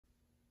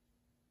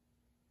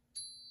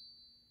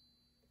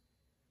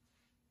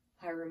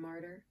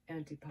Heiromartyr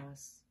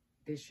Antipas,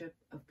 Bishop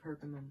of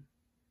Pergamum,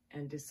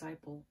 and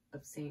disciple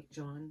of St.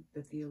 John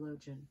the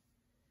Theologian,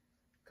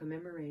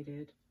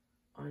 commemorated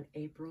on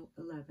April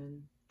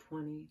 11,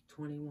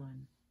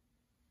 2021.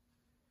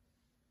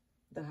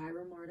 The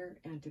Heiromartyr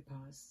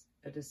Antipas,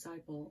 a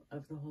disciple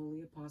of the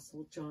Holy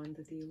Apostle John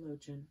the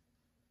Theologian,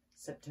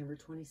 September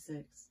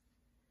 26,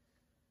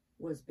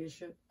 was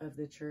Bishop of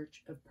the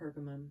Church of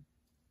Pergamum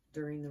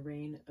during the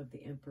reign of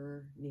the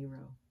Emperor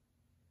Nero,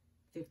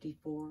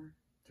 54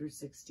 through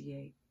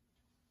 68.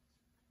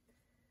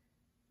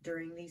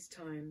 During these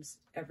times,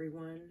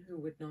 everyone who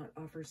would not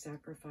offer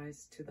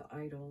sacrifice to the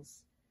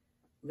idols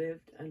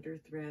lived under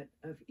threat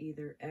of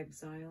either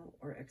exile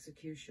or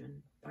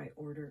execution by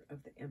order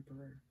of the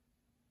emperor.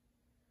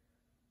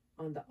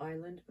 On the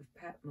island of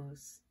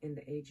Patmos in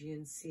the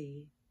Aegean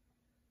Sea,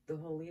 the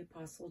Holy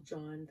Apostle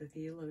John the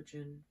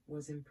Theologian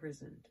was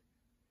imprisoned.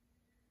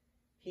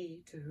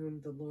 He to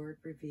whom the Lord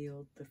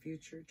revealed the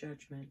future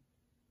judgment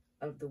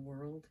of the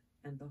world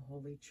and the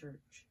Holy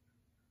Church.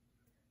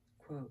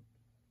 Quote,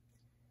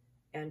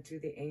 "And to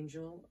the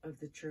angel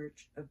of the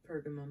church of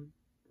Pergamum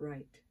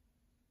write,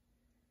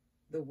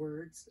 the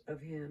words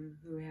of him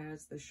who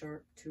has the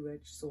sharp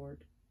two-edged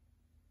sword.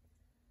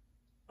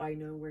 I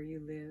know where you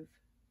live,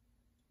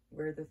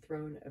 where the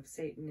throne of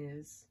Satan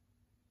is,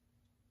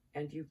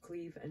 and you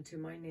cleave unto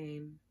my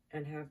name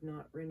and have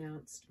not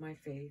renounced my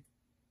faith,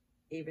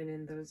 even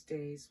in those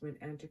days when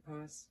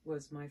Antipas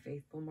was my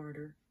faithful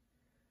martyr,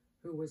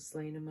 who was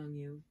slain among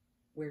you,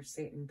 where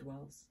Satan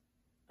dwells."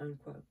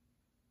 Unquote.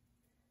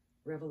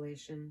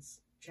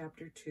 Revelations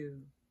chapter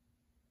 2,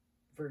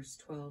 verse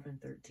 12 and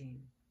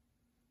 13.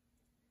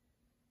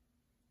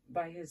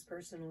 By his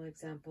personal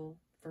example,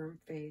 firm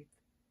faith,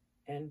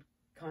 and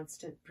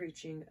constant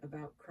preaching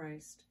about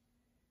Christ,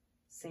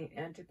 St.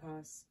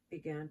 Antipas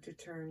began to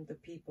turn the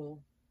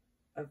people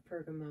of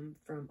Pergamum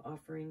from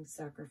offering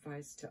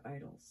sacrifice to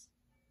idols.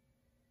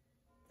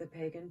 The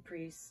pagan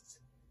priests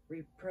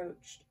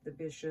reproached the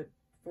bishop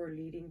for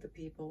leading the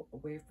people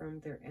away from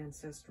their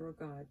ancestral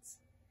gods,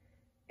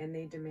 and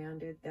they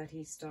demanded that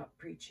he stop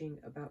preaching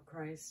about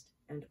Christ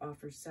and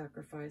offer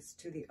sacrifice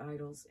to the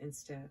idols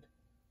instead.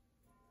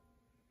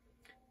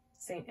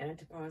 St.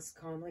 Antipas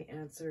calmly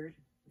answered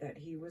that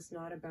he was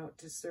not about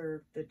to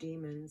serve the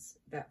demons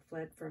that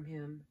fled from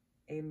him,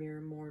 a mere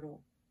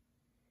mortal.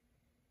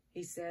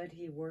 He said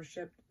he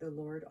worshipped the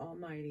Lord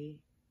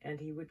Almighty,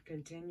 and he would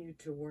continue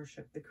to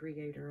worship the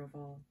Creator of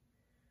all,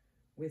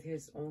 with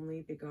his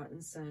only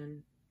begotten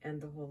Son and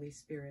the Holy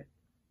Spirit.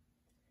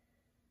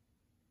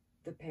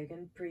 The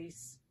pagan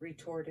priests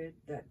retorted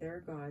that their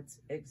gods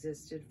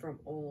existed from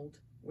old,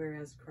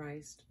 whereas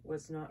Christ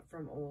was not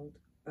from old,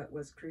 but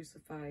was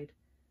crucified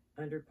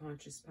under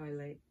Pontius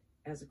Pilate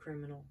as a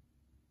criminal.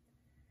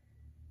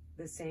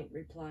 The saint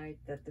replied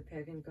that the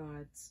pagan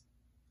gods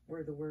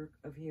were the work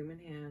of human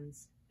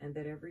hands, and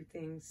that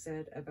everything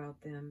said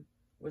about them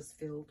was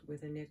filled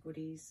with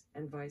iniquities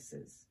and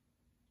vices.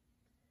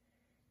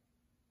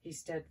 He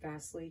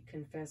steadfastly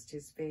confessed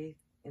his faith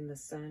in the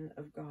Son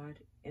of God,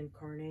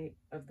 incarnate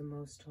of the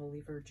Most Holy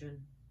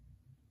Virgin.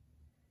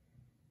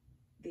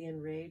 The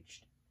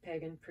enraged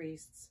pagan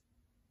priests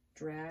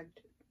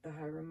dragged the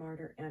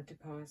Heiromartyr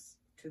Antipas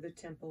to the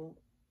temple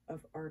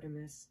of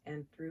Artemis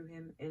and threw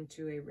him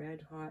into a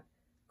red-hot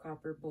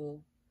copper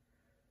bowl,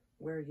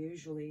 where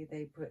usually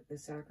they put the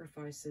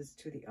sacrifices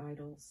to the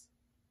idols.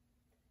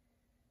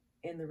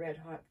 In the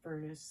red-hot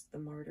furnace, the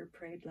martyr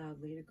prayed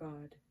loudly to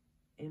God,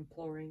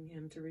 imploring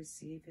him to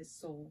receive his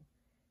soul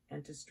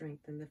and to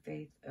strengthen the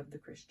faith of the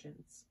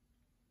Christians.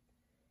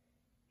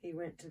 He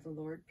went to the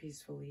Lord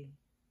peacefully,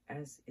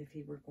 as if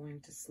he were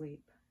going to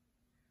sleep.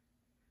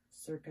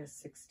 Circa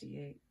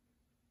 68.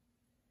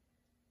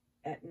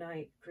 At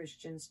night,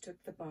 Christians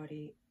took the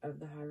body of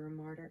the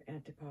Heiromartyr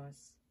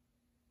Antipas,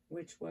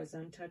 which was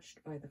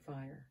untouched by the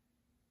fire.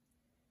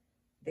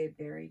 They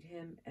buried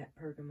him at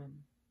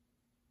Pergamum.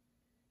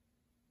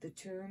 The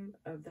tomb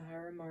of the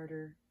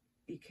Heiromartyr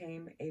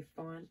became a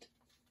font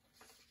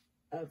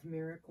of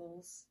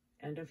miracles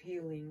and of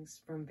healings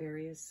from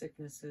various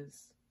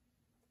sicknesses.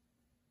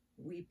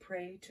 We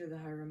pray to the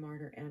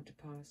Heiromartyr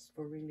Antipas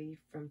for relief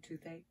from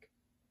toothache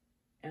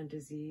and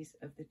disease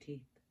of the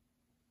teeth.